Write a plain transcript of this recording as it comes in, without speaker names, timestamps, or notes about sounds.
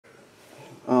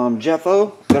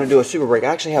Jeffo, gonna do a super break. I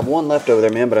actually have one left over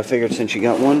there, man, but I figured since you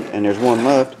got one and there's one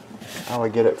left, I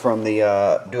would get it from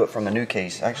the do it from the new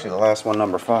case. Actually, the last one,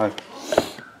 number 5.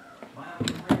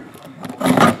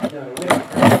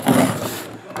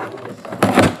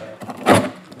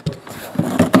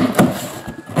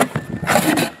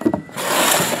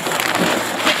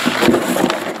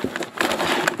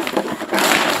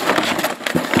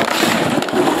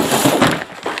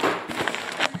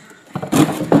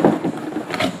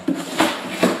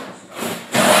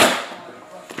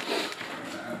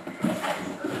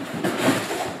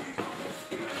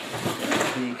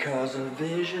 Because a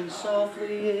vision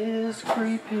softly is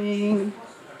creeping.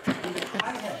 I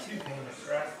had 2 payments,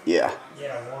 right? Yeah.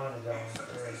 Yeah, 1 is on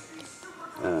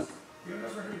 3. You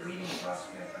remember who Leading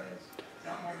Prospect is?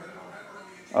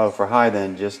 Oh, for high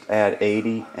then, just add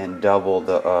 80 and double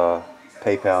the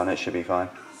PayPal and it should be fine.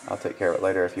 I'll take care of it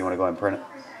later if you want to go ahead and print it.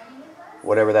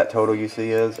 Whatever that total you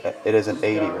see is, it isn't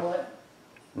 80.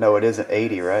 No, it isn't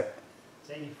 80, right?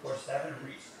 It's 84.7.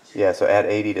 Yeah, so add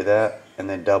 80 to that and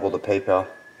then double the PayPal.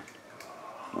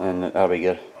 And that'll be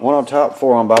good. 1 on top,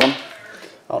 4 on bottom.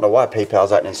 I don't know why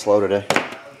PayPal's acting slow today.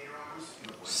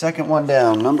 Second one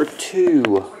down, number 2.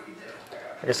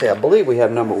 Like I say, I believe we have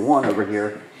number 1 over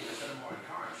here.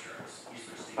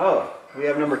 Oh, we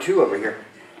have number 2 over here.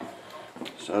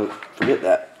 So forget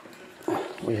that.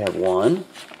 We have 1.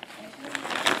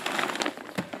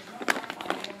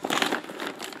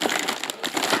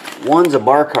 One's a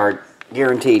bar card,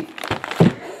 guaranteed.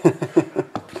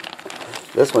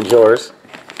 This one's yours.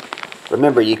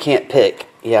 Remember, you can't pick.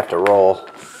 You have to roll.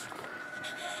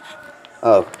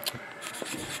 Oh.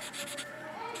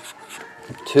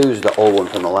 2's the old one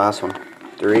from the last one.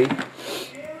 3.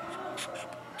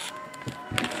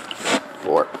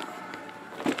 4.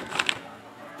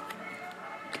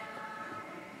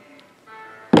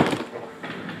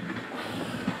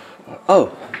 Oh,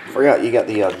 forgot you got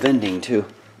the vending too.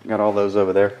 Got all those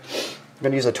over there. I'm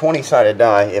going to use a 20-sided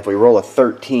die. If we roll a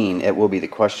 13, it will be the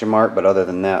question mark, but other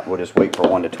than that, we'll just wait for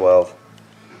 1 to 12.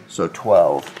 So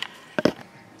 12.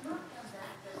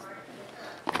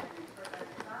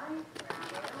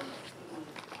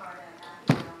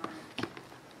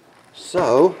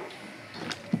 So,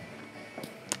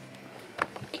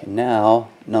 can now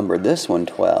number this one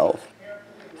 12.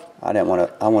 I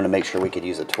want to make sure we could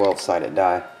use a 12-sided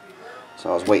die. So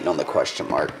I was waiting on the question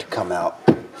mark to come out.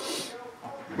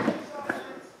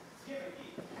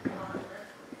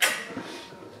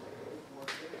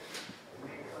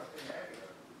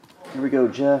 Here we go,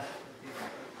 Jeff.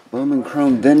 Bowman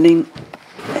Chrome Vending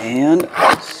and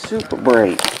Super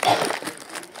Break.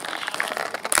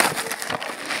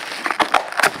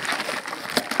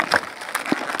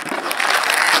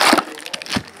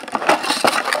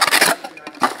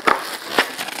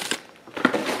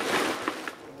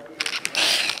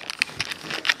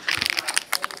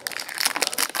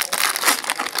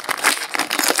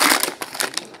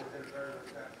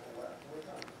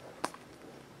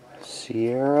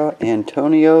 Sierra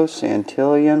Antonio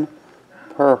Santillan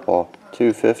Purple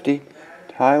 250.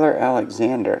 Tyler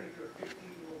Alexander.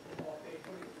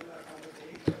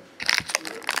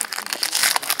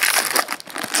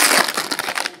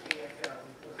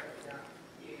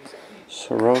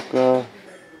 Soroka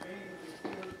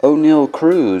O'Neal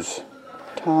Cruz,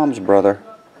 Tom's brother,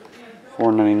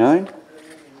 $4.99.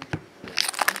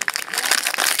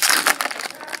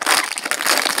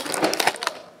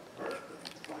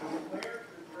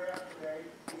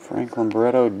 Franklin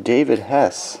Barreto, David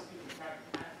Hess.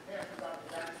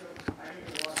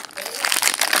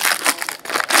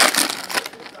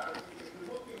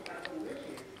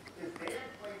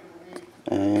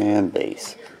 And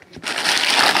base.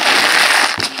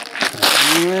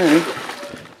 Alright.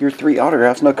 Your 3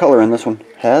 autographs, no color in this one.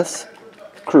 Hess,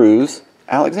 Cruz,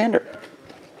 Alexander.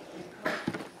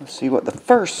 Let's see what the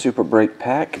first Super Break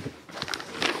pack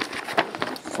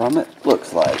from it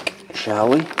looks like, shall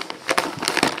we?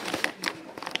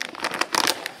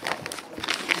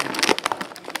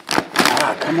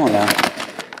 Ah, come on now.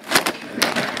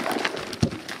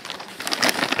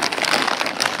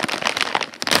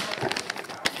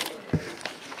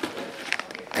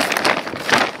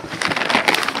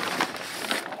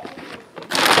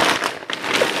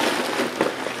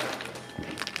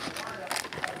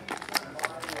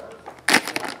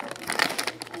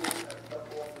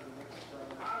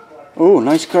 Ooh,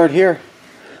 nice card here.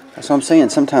 That's what I'm saying.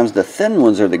 Sometimes the thin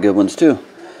ones are the good ones too.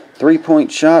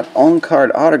 3-point shot,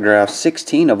 on-card autograph,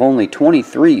 16 of only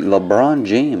 23, LeBron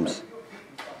James.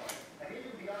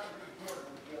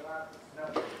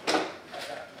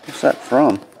 What's that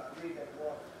from?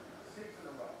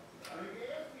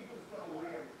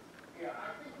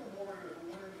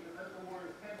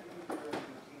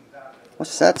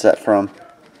 What's that set from?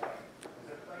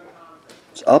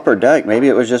 It's Upper Deck. Maybe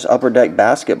it was just Upper Deck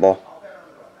basketball.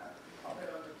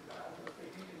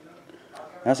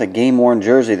 That's a game-worn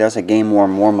jersey. That's a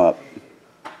game-worn warm-up.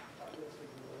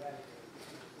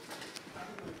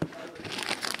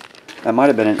 That might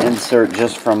have been an insert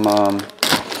just from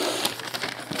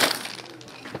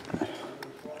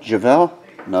Javale?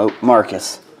 Nope,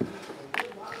 Marcus.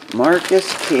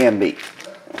 Marcus Camby.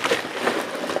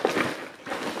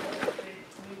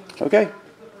 Okay.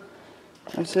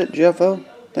 That's it, Jeffo.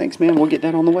 Thanks, man. We'll get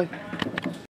that on the way.